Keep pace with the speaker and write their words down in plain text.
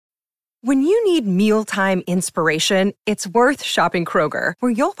When you need mealtime inspiration, it's worth shopping Kroger,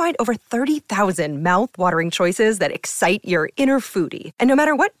 where you'll find over 30,000 mouth-watering choices that excite your inner foodie. And no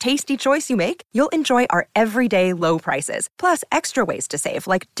matter what tasty choice you make, you'll enjoy our everyday low prices, plus extra ways to save,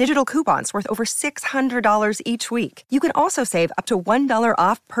 like digital coupons worth over $600 each week. You can also save up to $1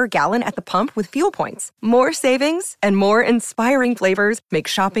 off per gallon at the pump with fuel points. More savings and more inspiring flavors make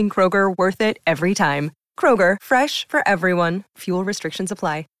shopping Kroger worth it every time. Kroger, fresh for everyone. Fuel restrictions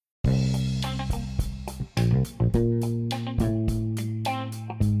apply.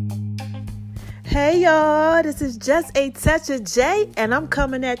 Hey y'all, this is Just a Touch of J, and I'm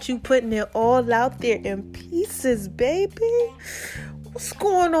coming at you putting it all out there in pieces, baby. What's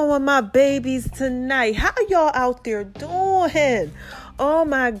going on with my babies tonight? How y'all out there doing? Oh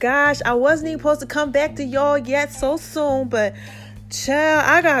my gosh, I wasn't even supposed to come back to y'all yet so soon, but child,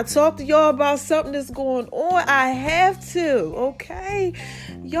 I gotta talk to y'all about something that's going on. I have to, okay?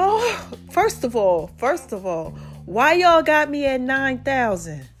 Y'all, first of all, why y'all got me at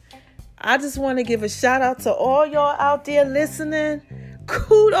 9,000? I just want to give a shout out to all y'all out there listening.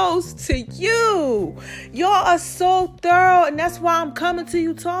 Kudos to you. Y'all are so thorough, and that's why I'm coming to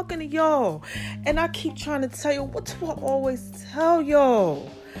you talking to y'all. And I keep trying to tell you, what do I always tell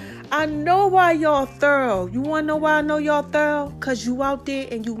y'all? I know why y'all thorough. You want to know why I know y'all thorough? Because you out there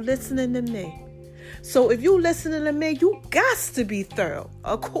and you listening to me. So if you listening to me, you got to be thorough.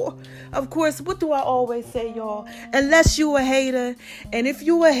 Of course, what do I always say, y'all? Unless you a hater. And if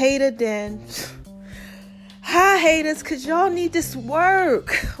you a hater, then hi, haters, because y'all need this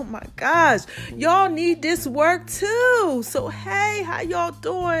work. Oh, my gosh. Y'all need this work, too. So, hey, how y'all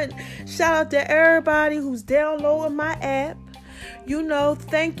doing? Shout out to everybody who's downloading my app. You know,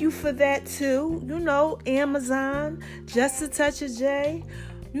 thank you for that, too. You know, Amazon, Just a Touch of J.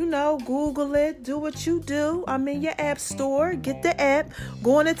 You know, Google it, do what you do. I'm in your app store. Get the app.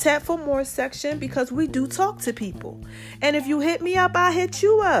 Go in the tap for more section because we do talk to people. And if you hit me up, I'll hit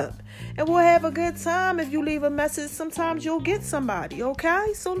you up. And we'll have a good time. If you leave a message, sometimes you'll get somebody,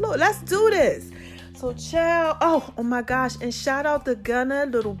 okay? So look, let's do this. So child, oh my gosh. And shout out to Gunna,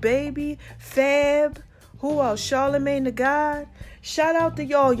 Little Baby, Fab. Who else? Charlamagne the God. Shout out to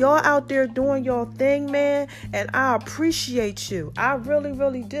y'all. Y'all out there doing y'all thing, man. And I appreciate you. I really,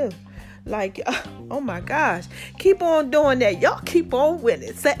 really do. Like, oh my gosh. Keep on doing that. Y'all keep on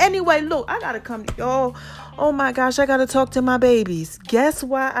winning. So anyway, look, I got to come to y'all. Oh my gosh, I got to talk to my babies. Guess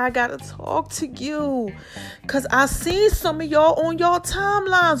why I got to talk to you? Because I seen some of y'all on y'all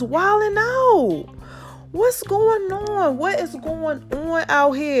timelines wilding out. What's going on? What is going on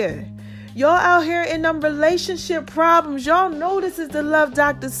out here? Y'all out here in them relationship problems. Y'all know this is the Love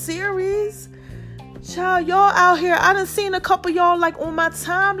Doctor series. Child, y'all out here. I done seen a couple y'all like on my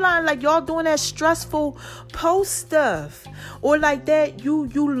timeline, like y'all doing that stressful post stuff. Or like that you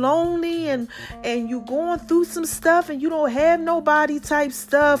lonely and you going through some stuff and you don't have nobody type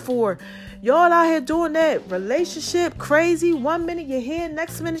stuff. Or y'all out here doing that relationship crazy. 1 minute you're here,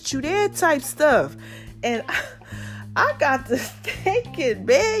 next minute you there type stuff. And I got to thinking,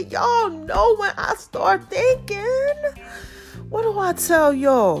 man. Y'all know when I start thinking. What do I tell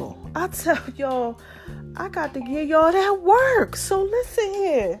y'all? I tell y'all, I got to give y'all that work. So listen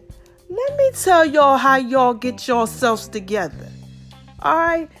here. Let me tell y'all how y'all get yourselves together. All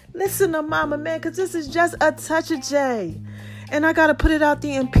right? Listen to Mama, man, because this is just a touch of J. And I got to put it out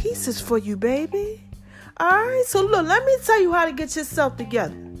there in pieces for you, baby. All right? So look, let me tell you how to get yourself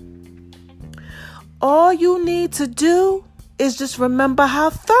together. All you need to do is just remember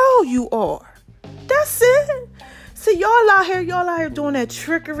how thorough you are. That's it. See, y'all out here doing that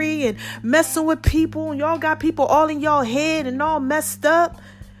trickery and messing with people. And y'all got people all in y'all head and all messed up.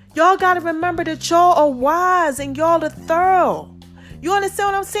 Y'all got to remember that y'all are wise and y'all are thorough. You understand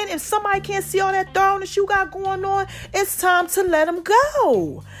what I'm saying? If somebody can't see all that thoroughness you got going on, it's time to let them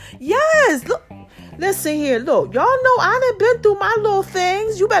go. Yes, look. Listen here, look, y'all know I done been through my little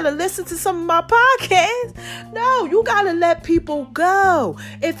things. You better listen to some of my podcasts. No, you gotta let people go.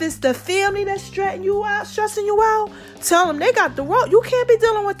 If it's the family that's stressing you out, tell them they got the road. You can't be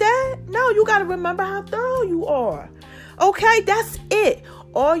dealing with that. No, you gotta remember how thorough you are. Okay, that's it.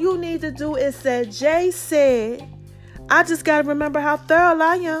 All you need to do is say, Jay said, I just gotta remember how thorough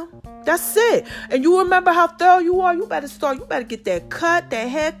I am. That's it. And you remember how thorough you are. You better get that cut, that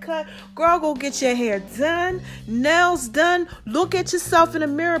haircut. Girl, go get your hair done, nails done. Look at yourself in the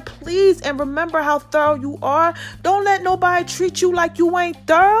mirror, please. And remember how thorough you are. Don't let nobody treat you like you ain't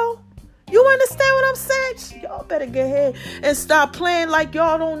thorough. You understand what I'm saying? Y'all better get ahead and stop playing like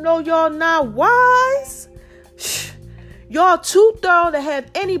y'all don't know y'all not wise. Y'all too thorough to have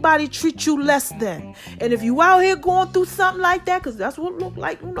anybody treat you less than. And if you out here going through something like that, because that's what it look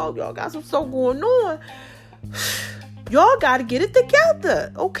like, y'all got some stuff going on, y'all got to get it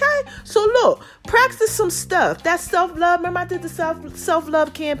together, okay? So look, practice some stuff. That self-love, remember I did the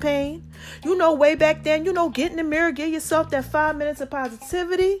self-love campaign? Way back then, get in the mirror, give yourself that 5 minutes of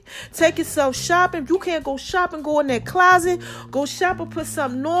positivity. Take yourself shopping. If you can't go shopping, go in that closet. Go shop and put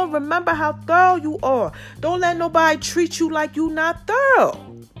something on. Remember how thorough you are. Don't let nobody treat you like you not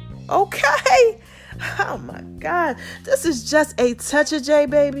thorough, okay? Oh my God, this is just a touch of J,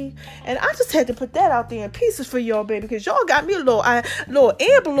 baby. And I just had to put that out there in pieces for y'all, baby, because y'all got me a little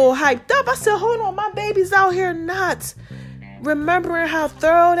hyped up. I said, hold on, my baby's out here not remembering how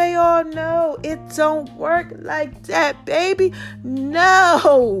thorough they are. No, it don't work like that, baby.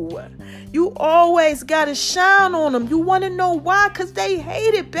 No, you always got to shine on them. You want to know why? Because they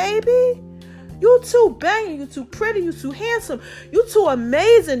hate it, baby. You too banging, you too pretty, you too handsome, you too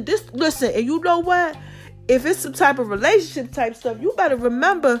amazing. Listen, and you know what? If it's some type of relationship type stuff, you better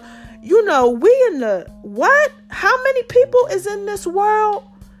remember, we in the what? How many people is in this world?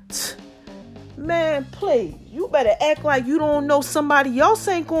 Man, please, you better act like you don't know somebody else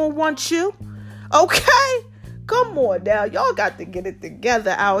ain't gonna want you. Okay? Come on now. Y'all got to get it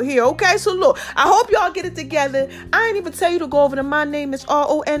together out here, okay? So look, I hope y'all get it together. I ain't even tell you to go over to My Name is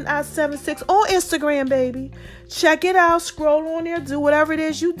RONI76 on Instagram, baby. Check it out. Scroll on there. Do whatever it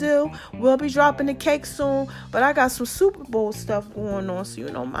is you do. We'll be dropping the cake soon. But I got some Super Bowl stuff going on.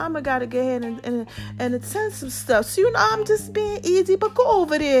 So, mama got to go ahead and attend some stuff. So, I'm just being easy. But go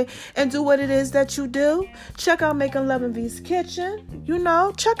over there and do what it is that you do. Check out Making Love in V's Kitchen.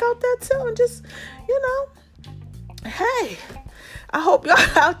 Check out that too. And just, hey, I hope y'all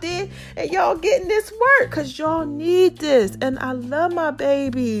out there and y'all getting this work because y'all need this. And I love my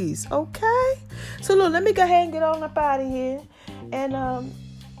babies, okay? So, look, let me go ahead and get on up out of here. And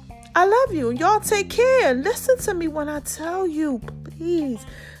I love you. Y'all take care. Listen to me when I tell you, please.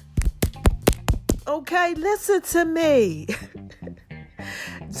 Okay, listen to me.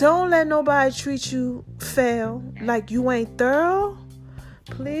 Don't let nobody treat you fail like you ain't thorough.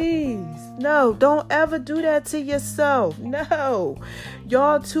 Please. No, don't ever do that to yourself. No.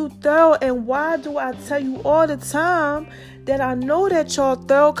 Y'all too thorough. And why do I tell you all the time that I know that y'all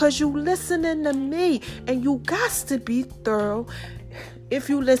thorough? Because you listening to me. And you got to be thorough if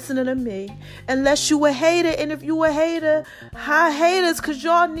you listening to me. Unless you a hater. And if you a hater, hi haters, because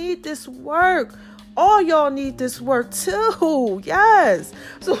y'all need this work. All y'all need this work too. Yes.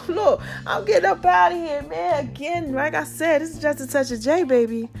 So look, I'm getting up out of here, man. Again, like I said, this is just a touch of J,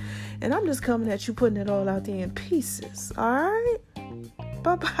 baby. And I'm just coming at you, putting it all out there in pieces. All right?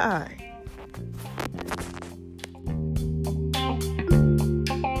 Bye-bye.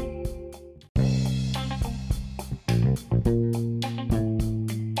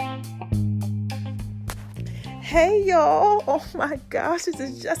 Hey y'all, oh my gosh, this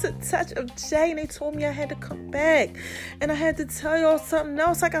is just a touch of J, and they told me I had to come back, and I had to tell y'all something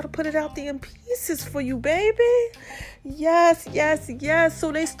else. I got to put it out there in pieces for you, baby. Yes,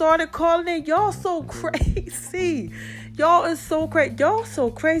 so they started calling it, y'all so crazy. Y'all is so crazy. Y'all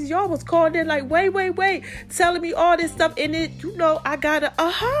so crazy. Y'all was calling in like, wait, telling me all this stuff. And it, I got an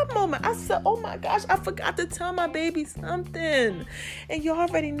aha moment. I said, oh my gosh, I forgot to tell my baby something. And y'all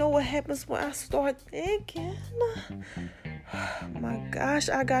already know what happens when I start thinking. Oh my gosh,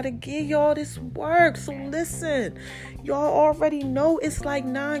 I gotta give y'all this work. So listen, y'all already know it's like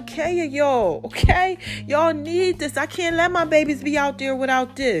 9K of y'all, okay? Y'all need this. I can't let my babies be out there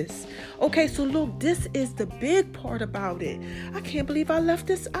without this. Okay, so look, this is the big part about it. I can't believe I left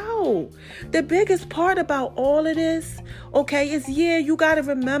this out. The biggest part about all of this, okay, is you gotta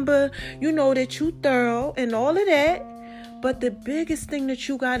remember, that you thorough and all of that. But the biggest thing that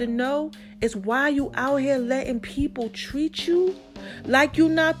you got to know is why you out here letting people treat you like you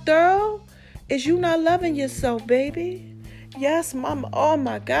not thorough is you not loving yourself, baby. Yes, mama. Oh,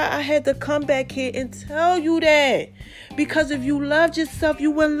 my God. I had to come back here and tell you that. Because if you loved yourself,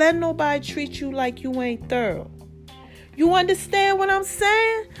 you wouldn't let nobody treat you like you ain't thorough. You understand what I'm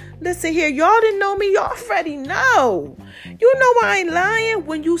saying? Listen here, y'all didn't know me. Y'all already know. You know I ain't lying.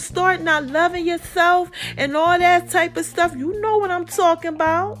 When you start not loving yourself and all that type of stuff, you know what I'm talking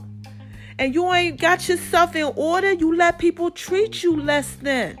about. And you ain't got yourself in order, you let people treat you less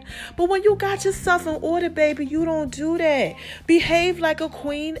than. But when you got yourself in order, baby, you don't do that. Behave like a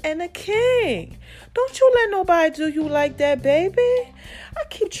queen and a king. Don't you let nobody do you like that, baby. I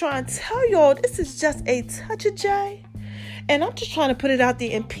keep trying to tell y'all, this is just a touch of J. And I'm just trying to put it out there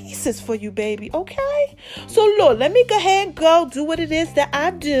in pieces for you, baby, okay? So, look, let me go ahead and go do what it is that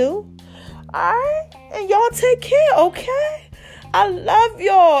I do. All right? And y'all take care, okay? I love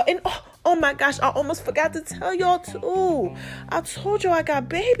y'all. And oh my gosh, I almost forgot to tell y'all too. I told y'all I got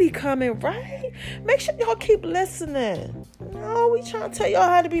baby coming, right? Make sure y'all keep listening. We trying to tell y'all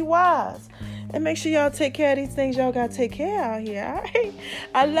how to be wise. And make sure y'all take care of these things y'all got to take care out here, all right?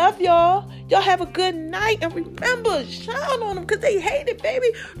 I love y'all. Y'all have a good night. And remember, shine on them because they hate it, baby.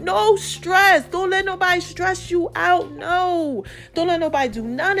 No stress. Don't let nobody stress you out. No. Don't let nobody do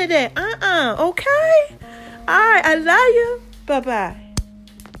none of that. Okay? All right. I love you. Bye-bye.